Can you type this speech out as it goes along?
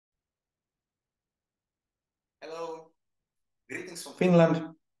Hello, greetings from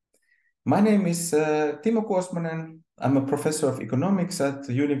Finland. My name is Timo Kuosmanen. I'm a professor of economics at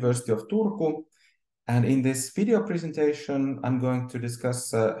the University of Turku. And in this video presentation, I'm going to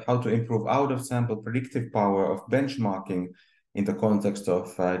discuss how to improve out-of-sample predictive power of benchmarking in the context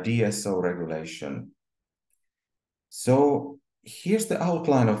of DSO regulation. So here's the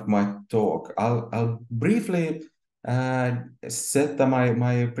outline of my talk. I'll briefly set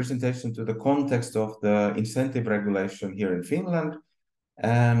my presentation to the context of the incentive regulation here in Finland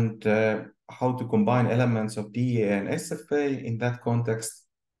and how to combine elements of DEA and SFA in that context.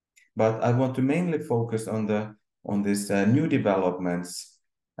 But I want to mainly focus on these new developments,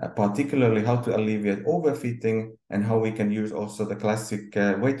 particularly how to alleviate overfitting and how we can use also the classic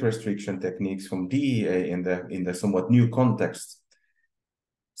weight restriction techniques from DEA in the somewhat new context.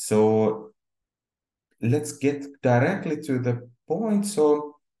 So let's get directly to the point.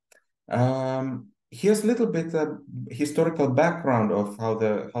 So here's a little bit of historical background of how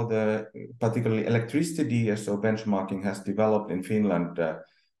the particularly electricity DSO benchmarking has developed in Finland.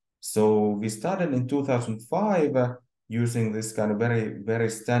 So we started in 2005 using this kind of very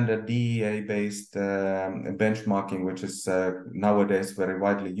standard DEA-based benchmarking, which is nowadays very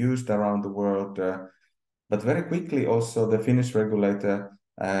widely used around the world. But very quickly also the Finnish regulator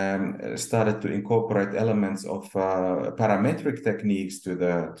started to incorporate elements of parametric techniques to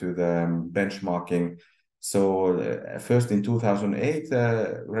the benchmarking. So first in 2008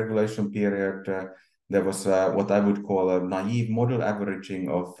 regulation period, there was what I would call a naive model averaging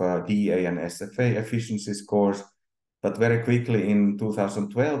of DEA and SFA efficiency scores. But very quickly in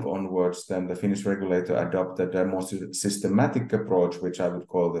 2012 onwards, then the Finnish regulator adopted a more systematic approach, which I would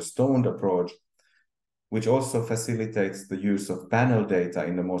call the stoned approach, which also facilitates the use of panel data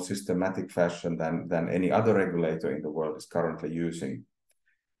in a more systematic fashion than any other regulator in the world is currently using.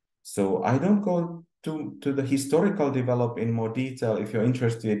 So I don't go to the historical develop in more detail. If you're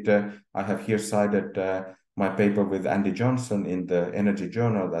interested, I have here cited my paper with Andy Johnson in the Energy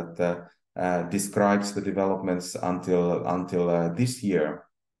Journal that describes the developments until this year.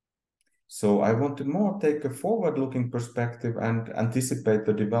 So I want to more take a forward-looking perspective and anticipate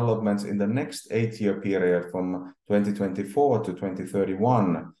the developments in the next 8-year period from 2024 to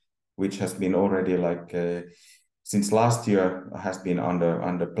 2031, which has been already since last year has been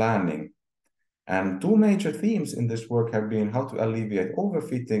under planning. And two major themes in this work have been how to alleviate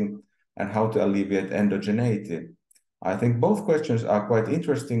overfitting and how to alleviate endogeneity. I think both questions are quite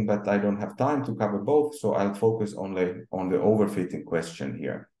interesting, but I don't have time to cover both, so I'll focus only on the overfitting question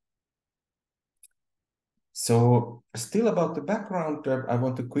here. So still about the background, I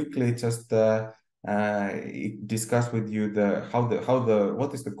want to quickly just discuss with you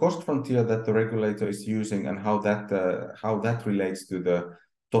what is the cost frontier that the regulator is using and how that relates to the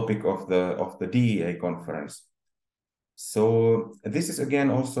topic of the DEA conference. So this is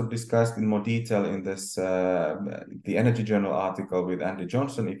again also discussed in more detail in this the Energy Journal article with Andy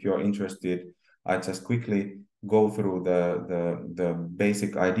Johnson. If you're interested, I just quickly go through the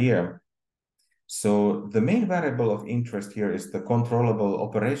basic idea. So the main variable of interest here is the controllable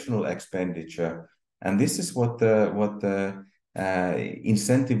operational expenditure, and this is what the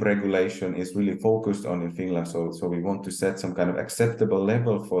incentive regulation is really focused on in Finland. So we want to set some kind of acceptable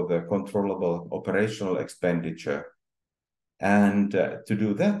level for the controllable operational expenditure, and to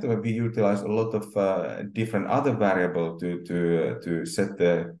do that we utilize a lot of different other variables to set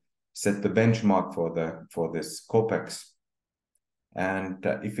the benchmark for this COPEX. And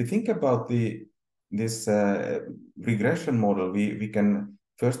if you think about this regression model, we can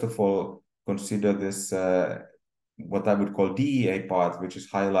first of all consider this what I would call DEA part, which is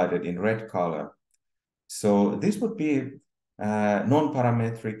highlighted in red color. So this would be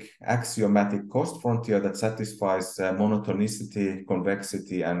non-parametric axiomatic cost frontier that satisfies monotonicity,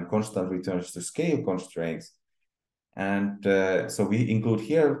 convexity, and constant returns to scale constraints. And so we include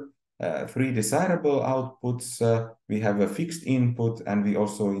here 3 desirable outputs. We have a fixed input, and we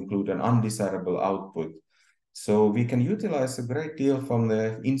also include an undesirable output. So we can utilize a great deal from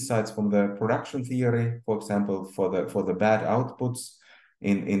the insights from the production theory, for example, for the bad outputs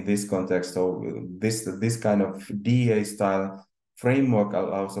in this context. So this kind of DEA style framework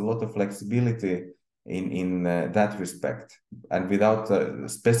allows a lot of flexibility in that respect, and without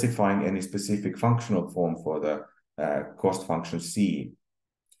specifying any specific functional form for the cost function C.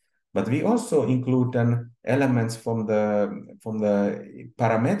 But we also include then elements from the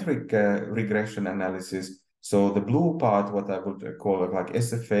parametric regression analysis. So the blue part, what I would call like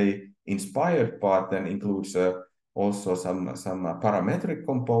SFA inspired part, then includes also some parametric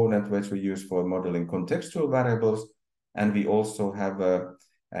component which we use for modeling contextual variables, and we also have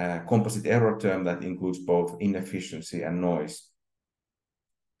composite error term that includes both inefficiency and noise.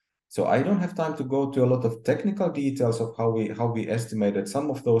 So I don't have time to go to a lot of technical details of how we estimated. Some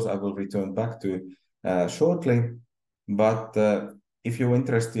of those I will return back to shortly. But if you're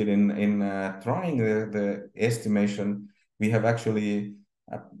interested in trying the estimation, we have actually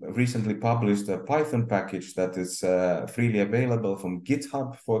recently published a Python package that is freely available from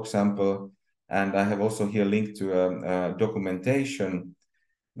GitHub, for example. And I have also here linked to a documentation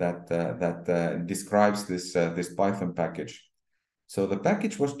that describes this Python package. So the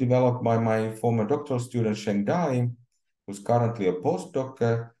package was developed by my former doctoral student Sheng Dai, who's currently a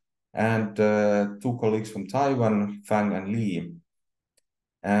postdoc, and two colleagues from Taiwan, Fang and Li.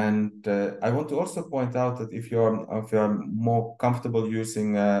 And I want to also point out that if you're more comfortable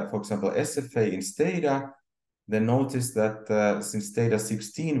using, for example, SFA in Stata, then notice that since Stata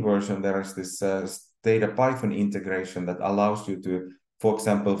 16 version, there is this Stata Python integration that allows you to, for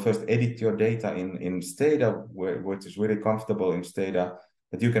example, first edit your data in Stata, which is really comfortable in Stata,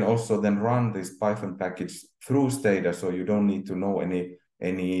 but you can also then run this Python package through Stata, so you don't need to know any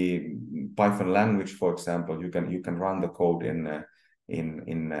Python language, for example. You can run the code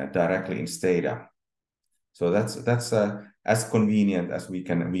directly in Stata. So that's as convenient as we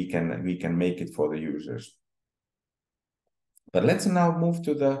can make it for the users. But let's now move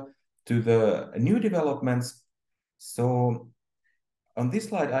to the new developments. So on this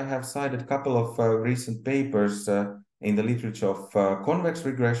slide, I have cited a couple of recent papers in the literature of convex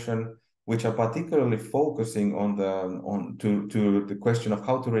regression, which are particularly focusing on the question of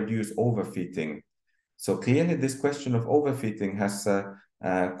how to reduce overfitting. So clearly, this question of overfitting has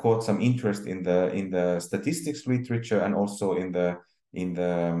caught some interest in the statistics literature and also in the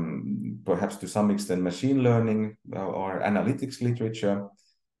perhaps to some extent machine learning or analytics literature.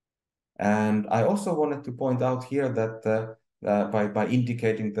 And I also wanted to point out here that by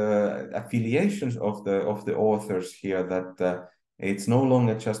indicating the affiliations of the authors here, that it's no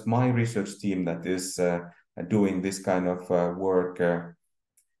longer just my research team that is doing this kind of work.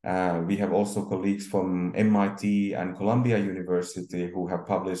 We have also colleagues from MIT and Columbia University who have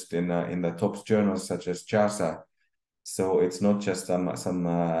published in the top journals such as JASA. So it's not just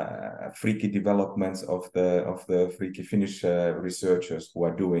some freaky developments of the freaky Finnish researchers who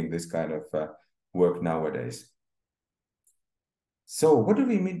are doing this kind of work nowadays. So what do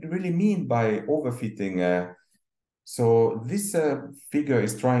we really mean by overfitting? So this figure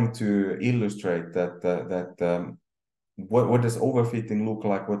is trying to illustrate that what does overfitting look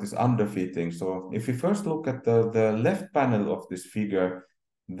like? What is underfitting? So if we first look at the left panel of this figure,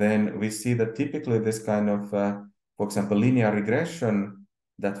 then we see that typically this kind of, for example, linear regression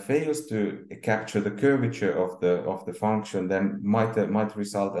that fails to capture the curvature of the function then might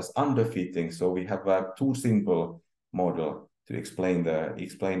result as underfitting. So we have a too simple model to explain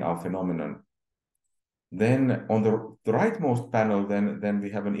our phenomenon. Then on the rightmost panel, then we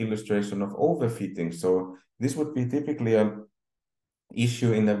have an illustration of overfitting. So this would be typically an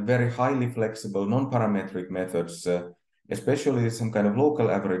issue in the very highly flexible non-parametric methods, especially some kind of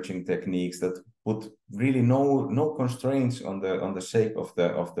local averaging techniques that put really no constraints on the shape of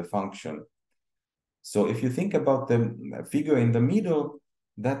the function. So if you think about the figure in the middle,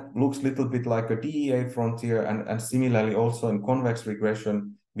 that looks a little bit like a DEA frontier, and similarly also in convex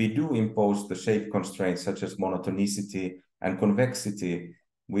regression, we do impose the shape constraints such as monotonicity and convexity,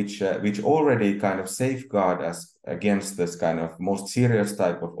 which already kind of safeguard us against this kind of most serious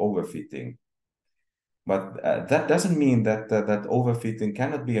type of overfitting. But that doesn't mean that overfitting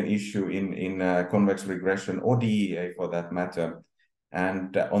cannot be an issue in convex regression or DEA for that matter.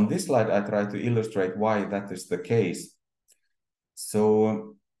 And on this slide, I try to illustrate why that is the case.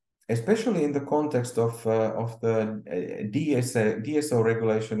 So especially in the context of the DSO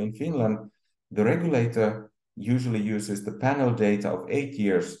regulation in Finland, the regulator usually uses the panel data of 8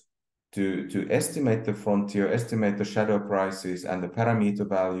 years to estimate the frontier, estimate the shadow prices and the parameter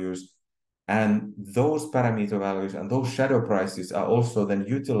values. And those parameter values and those shadow prices are also then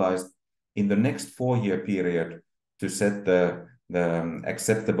utilized in the next 4-year period to set the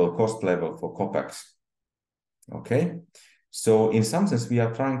acceptable cost level for COPAX. Okay. So in some sense, we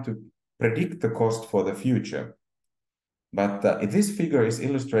are trying to predict the cost for the future. But this figure is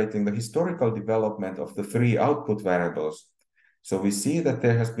illustrating the historical development of the 3 output variables. So we see that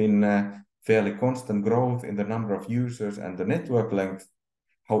there has been fairly constant growth in the number of users and the network length.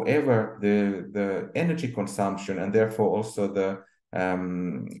 However, the energy consumption and therefore also the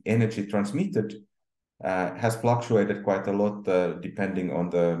energy transmitted has fluctuated quite a lot depending on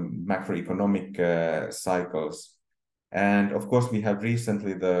the macroeconomic cycles. And of course, we have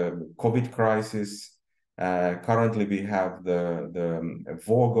recently the COVID crisis Currently, we have the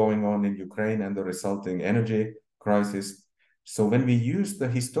war going on in Ukraine and the resulting energy crisis. So when we use the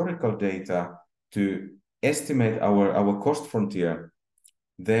historical data to estimate our cost frontier,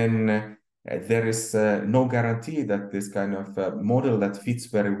 then there is no guarantee that this kind of model that fits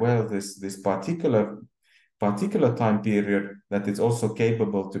very well this particular time period, that it's also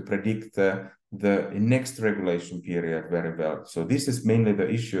capable to predict the next regulation period very well. So this is mainly the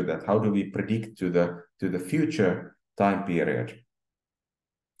issue, that how do we predict to the future time period.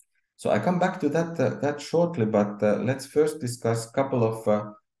 So I come back to that shortly, but let's first discuss a couple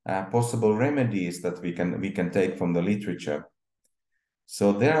of possible remedies that we can take from the literature.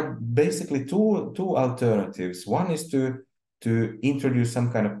 So there are basically two alternatives. One is to introduce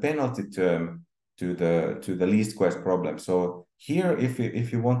some kind of penalty term to the least squares problem. So here,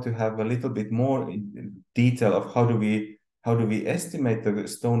 if you want to have a little bit more detail of how do we estimate the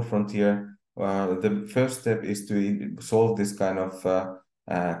stone frontier, the first step is to solve this kind of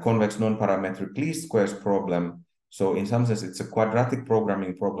convex non-parametric least squares problem. So in some sense, it's a quadratic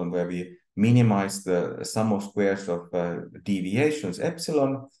programming problem where we minimize the sum of squares of deviations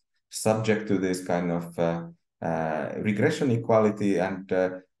epsilon, subject to this kind of regression equality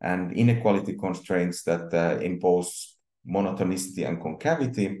and inequality constraints that impose monotonicity and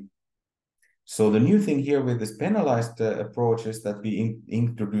concavity. So the new thing here with this penalized approach is that we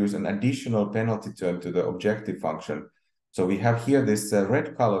introduce an additional penalty term to the objective function. So we have here this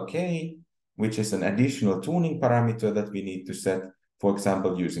red color k, which is an additional tuning parameter that we need to set, for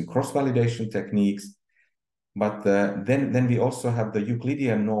example, using cross-validation techniques. But then we also have the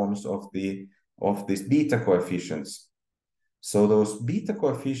Euclidean norms of these beta coefficients. So those beta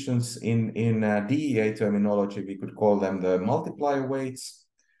coefficients in DEA terminology, we could call them the multiplier weights.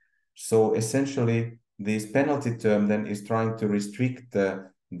 So essentially, this penalty term then is trying to restrict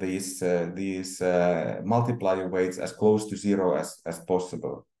these multiplier weights as close to zero as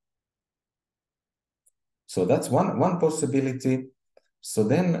possible. So that's one possibility. So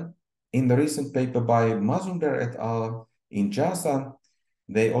then, in the recent paper by Mazumder et al. In JASA,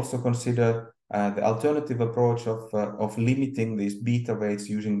 they also consider the alternative approach of limiting these beta weights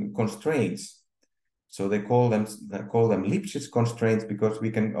using constraints. So they call them Lipschitz constraints, because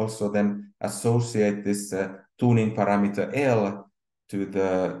we can also then associate this tuning parameter L to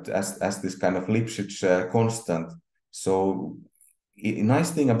as this kind of Lipschitz constant. So a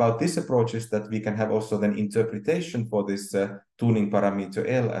nice thing about this approach is that we can have also then interpretation for this tuning parameter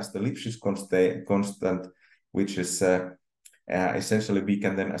L as the Lipschitz constant, which is essentially we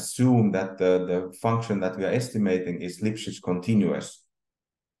can then assume that the function that we are estimating is Lipschitz continuous.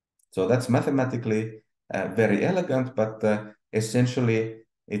 So that's mathematically very elegant, but essentially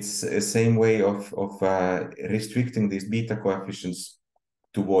it's the same way of restricting these beta coefficients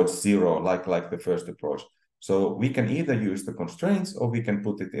towards zero, like the first approach. So we can either use the constraints or we can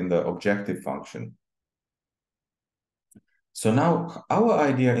put it in the objective function. So now our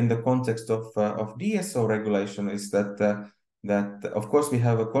idea in the context of DSO regulation is that of course we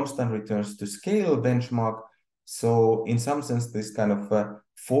have a constant returns to scale benchmark. So in some sense, this kind of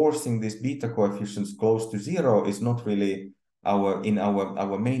forcing these beta coefficients close to zero is not really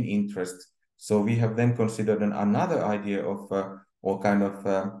our main interest. So we have then considered another idea of or kind of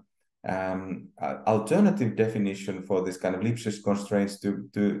alternative definition for this kind of Lipschitz constraints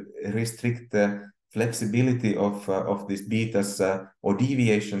to restrict the flexibility of these betas or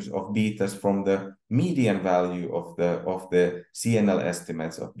deviations of betas from the median value of the CNL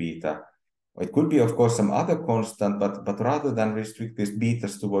estimates of beta. It could be, of course, some other constant, but rather than restrict these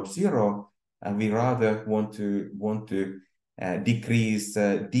betas towards zero, we rather want to decrease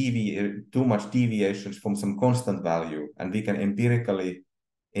too much deviations from some constant value, and we can empirically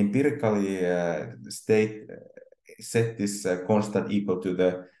set this constant equal to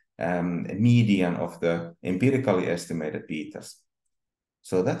the median of the empirically estimated betas.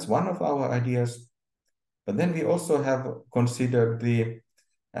 So that's one of our ideas. But then we also have considered the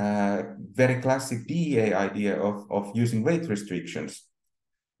very classic DEA idea of using weight restrictions.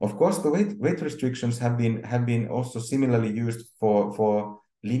 Of course, the weight restrictions have been also similarly used for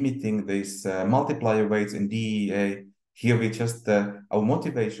limiting these multiplier weights in DEA. Here we just our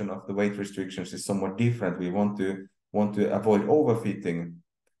motivation of the weight restrictions is somewhat different. We want to avoid overfitting,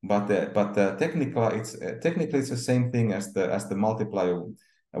 but technically it's the same thing as the multiplier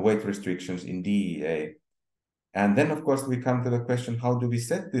weight restrictions in DEA. And then, of course, we come to the question, how do we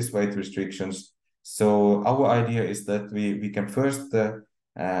set these weight restrictions? So our idea is that we can first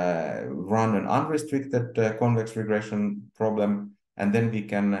run an unrestricted convex regression problem, and then we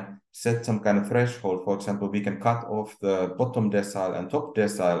can set some kind of threshold. For example, we can cut off the bottom decile and top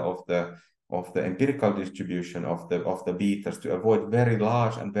decile the empirical distribution of the betas to avoid very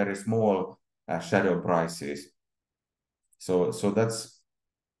large and very small shadow prices. So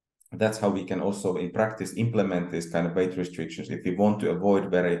that's how we can also in practice implement these kind of weight restrictions if we want to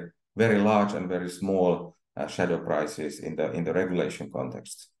avoid very large and very small shadow prices in the regulation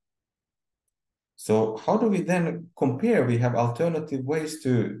context. So how do we then compare? We have alternative ways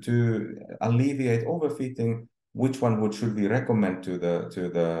to alleviate overfitting. Which one should we recommend to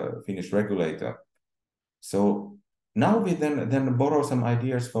the Finnish regulator? So now we then borrow some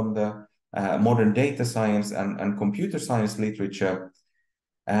ideas from the modern data science and computer science literature.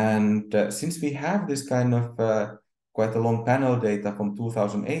 And since we have this kind of quite a long panel data from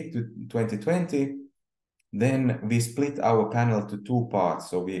 2008 to 2020, then we split our panel to two parts.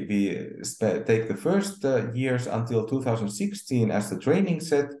 So we take the first years until 2016 as the training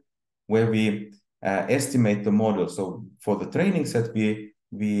set, where we estimate the model. So for the training set, we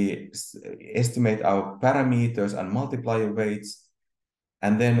estimate our parameters and multiplier weights.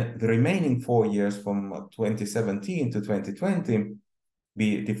 And then the remaining 4 years from 2017 to 2020,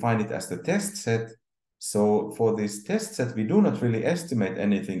 we define it as the test set. So for this test set, we do not really estimate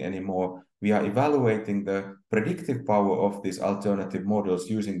anything anymore. We are evaluating the predictive power of these alternative models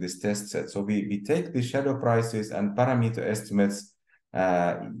using this test set. So we take the shadow prices and parameter estimates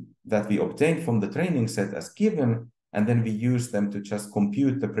that we obtained from the training set as given, and then we use them to just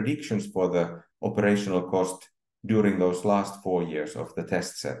compute the predictions for the operational cost during those last 4 years of the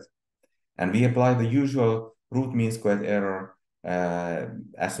test set. And we apply the usual root mean squared error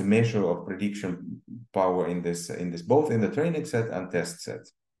as a measure of prediction power in this both in the training set and test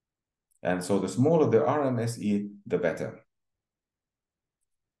set. And so the smaller the RMSE, the better.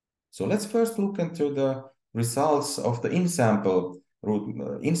 So let's first look into the results of the in-sample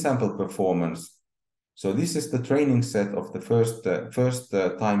performance. So this is the training set of the first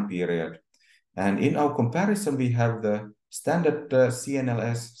time period. And in our comparison, we have the standard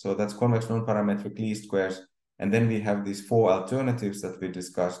CNLS, so that's convex non-parametric least squares. And then we have these 4 alternatives that we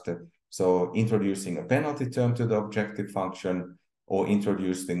discussed. So introducing a penalty term to the objective function, or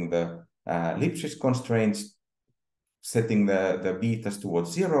introducing the Lipschitz constraints, setting the betas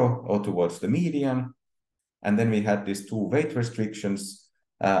towards 0 or towards the median. And then we had these 2 weight restrictions.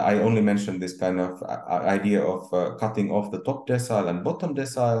 I only mentioned this kind of idea of cutting off the top decile and bottom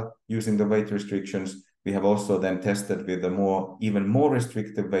decile using the weight restrictions. We have also then tested with the even more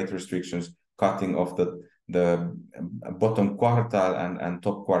restrictive weight restrictions, cutting off the bottom quartile and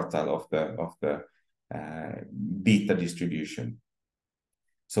top quartile of the beta distribution.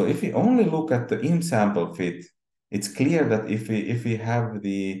 So if we only look at the in-sample fit, it's clear that if we have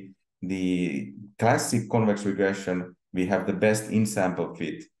the classic convex regression, we have the best in-sample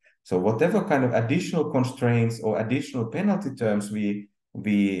fit. So whatever kind of additional constraints or additional penalty terms we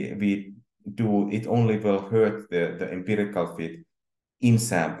do, it only will hurt the empirical fit in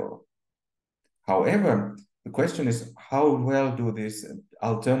sample. However, the question is, how well do these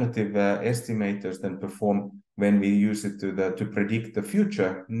alternative estimators then perform when we use it to predict the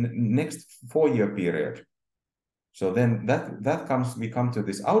future next 4-year period? So then we come to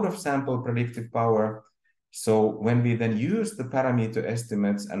this out of sample predictive power. So when we then use the parameter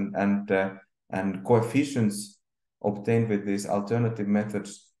estimates and coefficients obtained with these alternative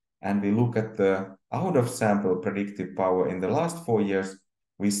methods, and we look at the out of sample predictive power in the last 4 years,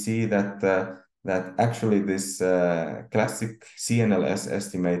 we see that actually this classic CNLS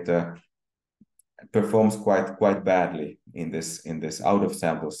estimator performs quite badly in this out of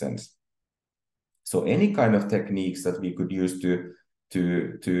sample sense. So any kind of techniques that we could use to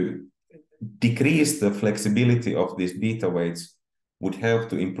decrease the flexibility of these beta weights would help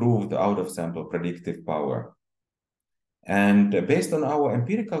to improve the out of sample predictive power. And based on our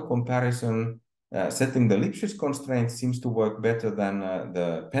empirical comparison, setting the Lipschitz constraint seems to work better than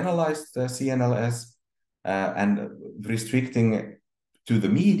the penalized CNLS, and restricting to the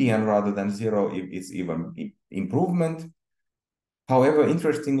median rather than 0 is even improvement. However,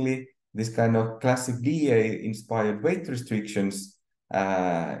 interestingly, this kind of classic DA-inspired weight restrictions,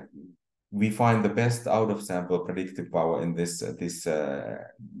 we find the best out-of-sample predictive power in this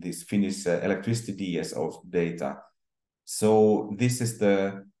Finnish electricity DSO data. So this is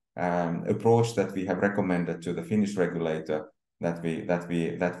the approach that we have recommended to the Finnish regulator, that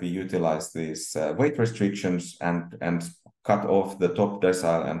we utilize these weight restrictions and cut off the top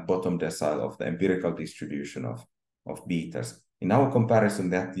decile and bottom decile of the empirical distribution of betas. In our comparison,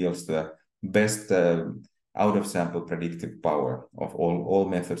 that yields the best out-of-sample predictive power of all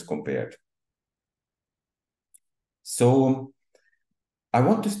methods compared. So I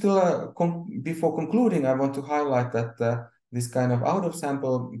want to still, before concluding, I want to highlight that this kind of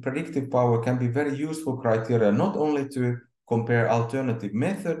out-of-sample predictive power can be very useful criteria, not only to compare alternative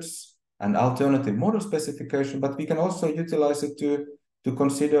methods and alternative model specification, but we can also utilize it to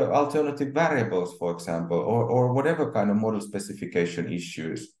consider alternative variables, for example, or whatever kind of model specification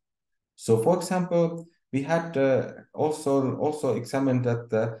issues. So, for example, we had also examined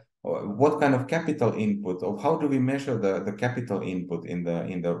that what kind of capital input, or how do we measure the capital input in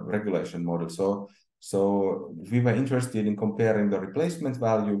the regulation model. So we were interested in comparing the replacement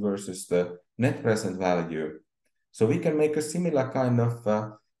value versus the net present value. So we can make a similar kind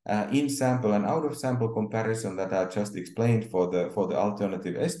of in-sample and out-of-sample comparison that I just explained for the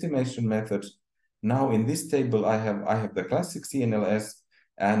alternative estimation methods. Now in this table, I have the classic CNLS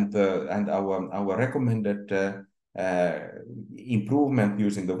and our recommended improvement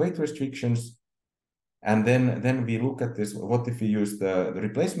using the weight restrictions. And then we look at this, what if we use the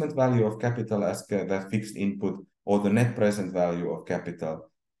replacement value of capital as the fixed input, or the net present value of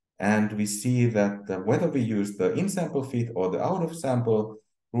capital. And we see that whether we use the in-sample fit or the out-of-sample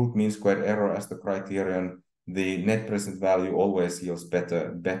root mean squared error as the criterion, the net present value always yields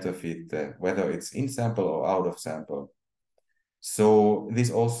better fit, whether it's in-sample or out-of-sample. So this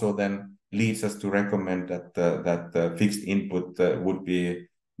also then leads us to recommend that the fixed input would be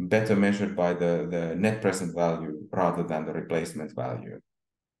better measured by the net present value rather than the replacement value.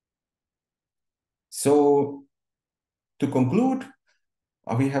 So to conclude,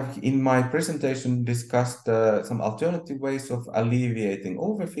 we have in my presentation discussed some alternative ways of alleviating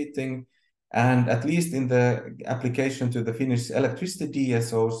overfitting, and at least in the application to the Finnish electricity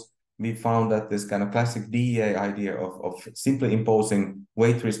DSOs, we found that this kind of classic DEA idea of simply imposing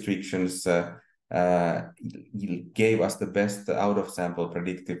weight restrictions gave us the best out-of-sample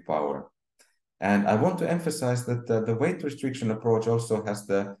predictive power. And I want to emphasize that the weight restriction approach also has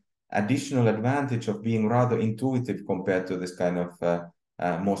the additional advantage of being rather intuitive compared to this kind of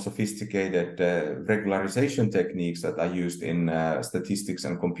more sophisticated regularization techniques that are used in statistics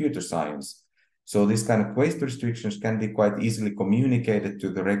and computer science. So this kind of weight restrictions can be quite easily communicated to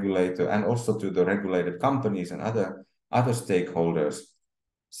the regulator and also to the regulated companies and other stakeholders.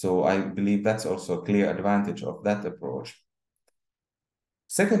 So I believe that's also a clear advantage of that approach.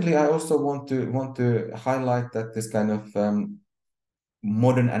 Secondly, I also want to highlight that this kind of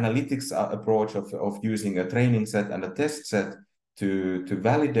modern analytics approach of using a training set and a test set to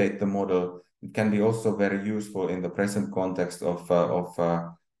validate the model can be also very useful in the present context of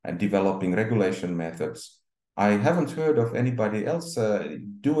developing regulation methods. I haven't heard of anybody else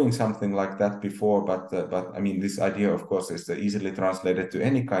doing something like that before, but I mean, this idea, of course, is easily translated to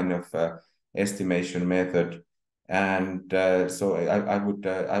any kind of estimation method. And so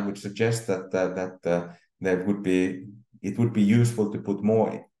I would suggest that it would be useful to put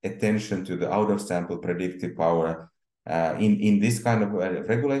more attention to the out-of-sample predictive power in this kind of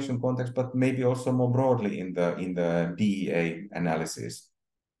regulation context, but maybe also more broadly in the DEA analysis.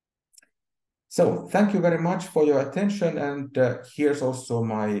 So thank you very much for your attention, and here's also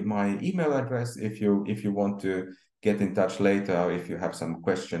my email address if you want to get in touch later, or if you have some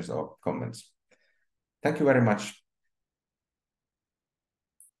questions or comments. Thank you very much.